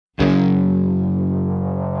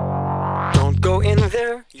go in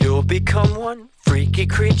there, you'll become one. Freaky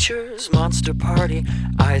creatures, monster party.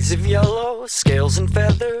 Eyes of yellow, scales and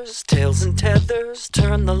feathers, tails and tethers.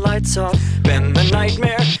 Turn the lights off, bend the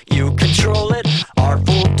nightmare, you control it.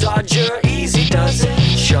 Artful dodger, easy does it.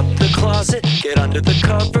 Shut the closet, get under the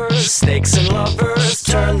covers. Snakes and lovers,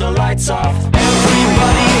 turn the lights off.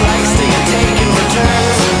 Everybody likes to get taken for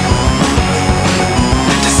turns,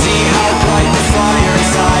 to see how bright the fire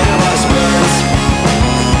inside of us burns.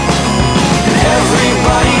 And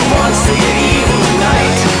everybody wants to get evil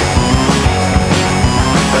tonight,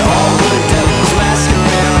 but all good devils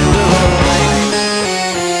masquerade under the light.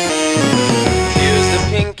 Here's the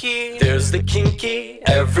pinky, there's the kinky.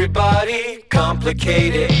 Everybody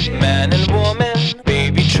complicated, man and woman,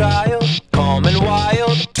 baby child, calm and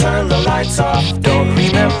wild. Turn the lights off, don't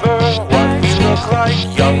remember what we look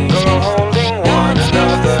like. Younger holding one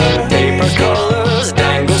another, paper colors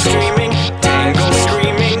dangle streaming, tangle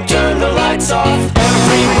screaming. Turn the lights off.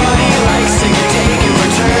 Everybody likes to get taken for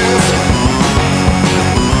turns,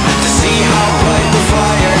 to see how bright the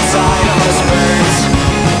fire inside of us burns.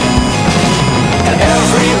 And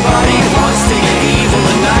everybody wants to get evil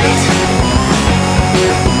tonight,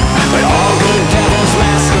 but all good devils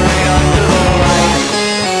masquerade under the light.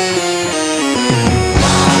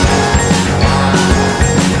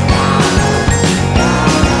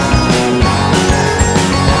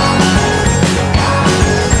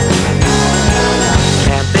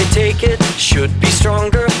 Can't they take it? Should be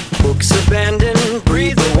stronger. Books abandoned,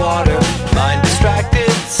 breathe the water. Mind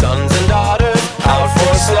distracted, sons and daughters out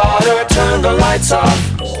for slaughter. Turn the lights off.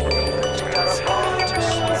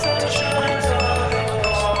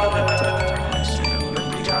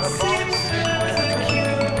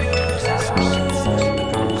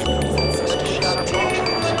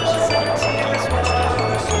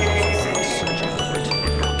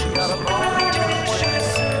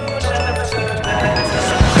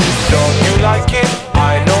 Don't you like it?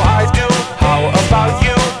 I know I do. How about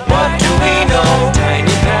you? What do we know?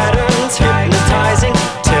 Tiny patterns, hypnotizing,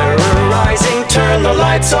 terrorizing. Turn the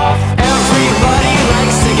lights off. Everybody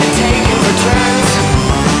likes to get taken for turns,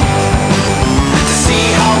 to see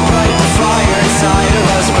how bright the fire inside of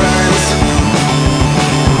us burns.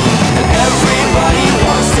 And everybody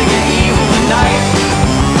wants to get evil tonight,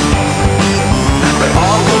 but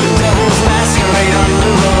all good devils masquerade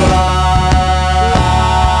under the light.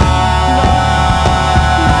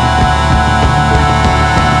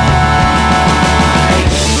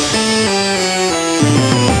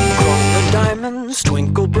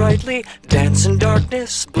 Twinkle brightly, dance in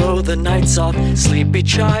darkness, blow the nights off. Sleepy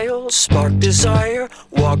child, spark desire,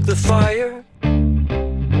 walk the fire.